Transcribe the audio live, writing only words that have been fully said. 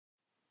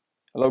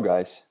Hello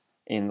guys,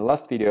 in the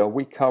last video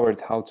we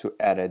covered how to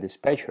add a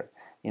dispatcher.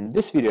 In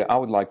this video I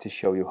would like to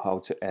show you how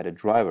to add a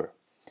driver.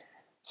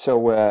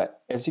 So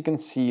as you can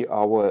see,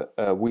 our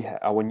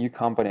new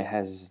company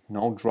has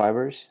no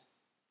drivers,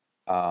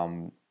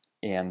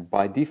 and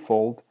by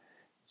default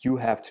you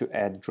have to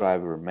add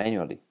driver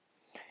manually.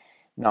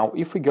 Now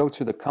if we go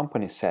to the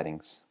company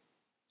settings,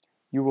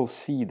 you will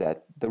see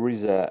that there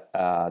is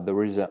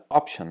an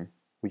option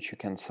which you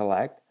can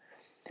select,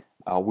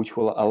 which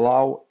will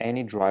allow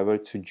any driver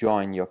to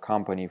join your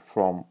company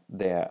from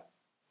their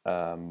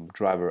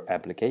driver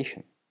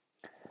application.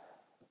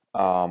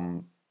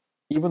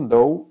 Even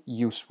though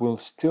you will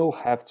still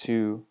have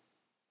to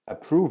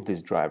approve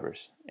these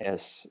drivers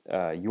as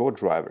your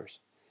drivers.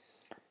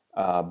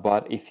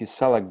 But if you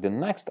select the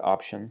next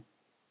option,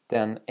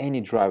 then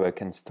any driver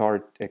can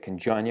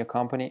join your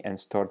company and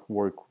start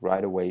work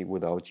right away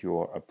without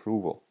your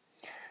approval.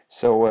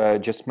 So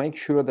just make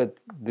sure that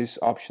these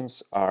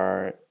options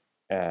are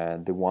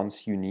the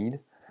ones you need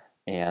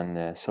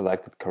and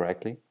select it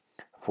correctly.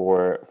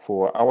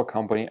 For our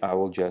company, I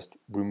will just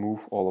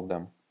remove all of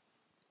them.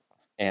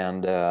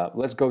 And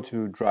let's go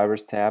to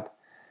Drivers tab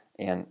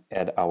and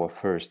add our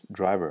first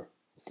driver.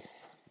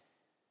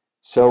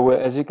 So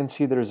as you can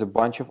see, there's a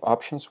bunch of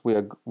options. We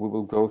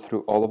will go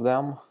through all of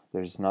them.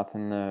 There's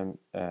nothing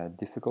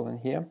difficult in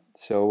here.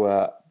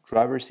 So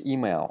driver's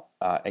email.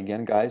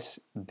 Again, guys,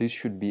 this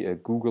should be a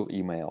Google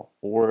email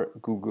or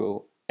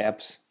Google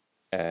Apps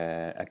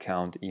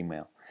account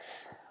email.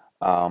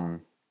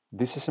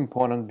 This is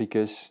important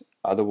because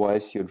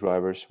otherwise your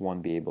drivers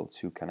won't be able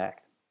to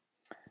connect.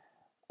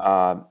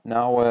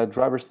 Now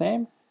driver's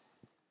name.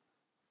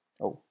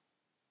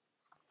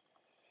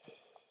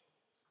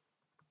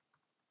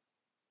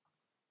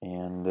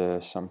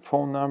 And some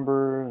phone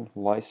number,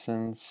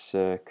 license,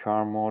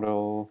 car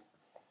model,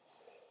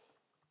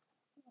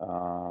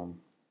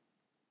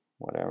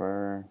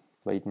 whatever,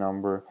 plate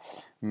number,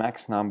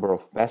 max number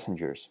of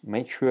passengers.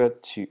 Make sure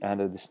to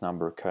enter this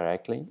number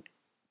correctly,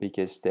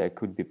 because there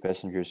could be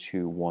passengers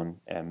who want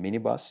a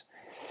minibus,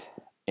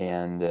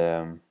 and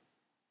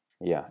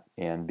yeah,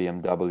 and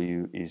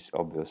BMW is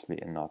obviously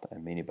not a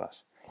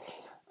minibus.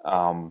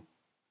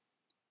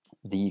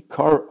 The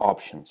car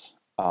options.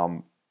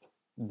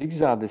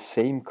 These are the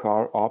same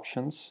car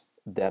options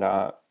that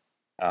are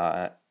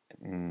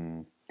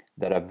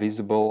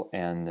visible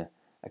and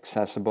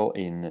accessible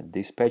in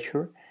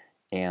Dispatcher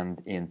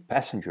and in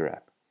Passenger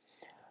app.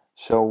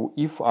 So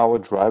if our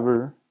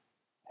driver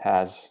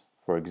has,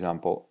 for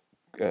example,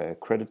 a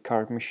credit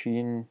card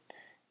machine,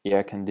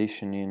 air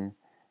conditioning,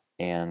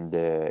 and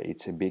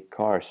it's a big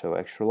car, so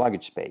extra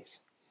luggage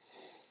space.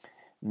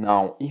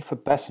 Now, if a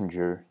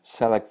passenger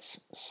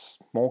selects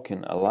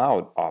smoking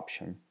allowed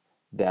option,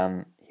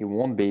 then he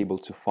won't be able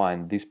to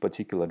find this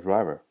particular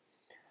driver.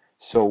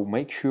 So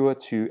make sure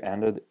to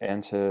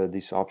enter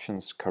these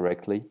options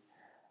correctly,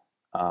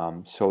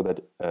 so that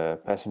a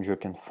passenger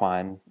can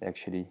find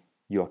actually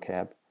your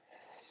cab.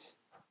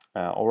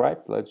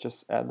 Alright, let's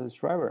just add this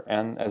driver,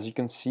 and as you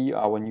can see,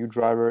 our new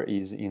driver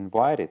is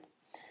invited.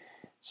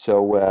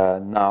 So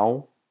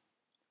now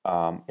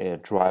a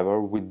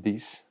driver with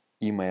this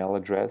email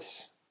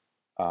address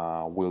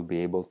will be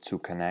able to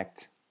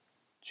connect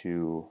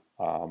to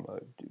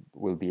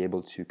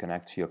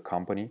your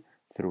company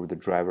through the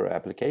driver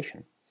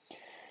application.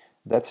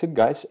 That's it,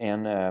 guys,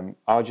 and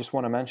I just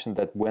want to mention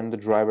that when the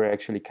driver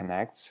actually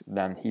connects,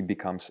 then he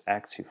becomes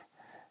active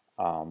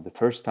the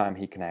first time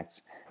he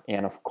connects.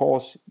 And of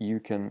course,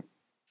 you can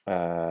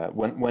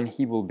when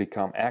he will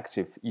become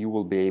active, you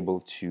will be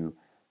able to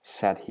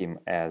set him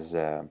as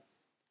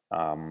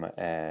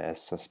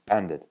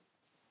suspended.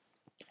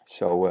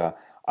 So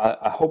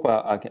I hope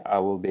I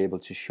will be able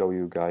to show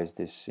you guys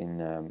this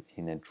in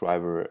a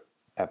driver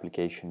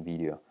application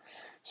video.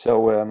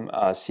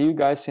 So see you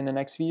guys in the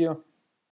next video.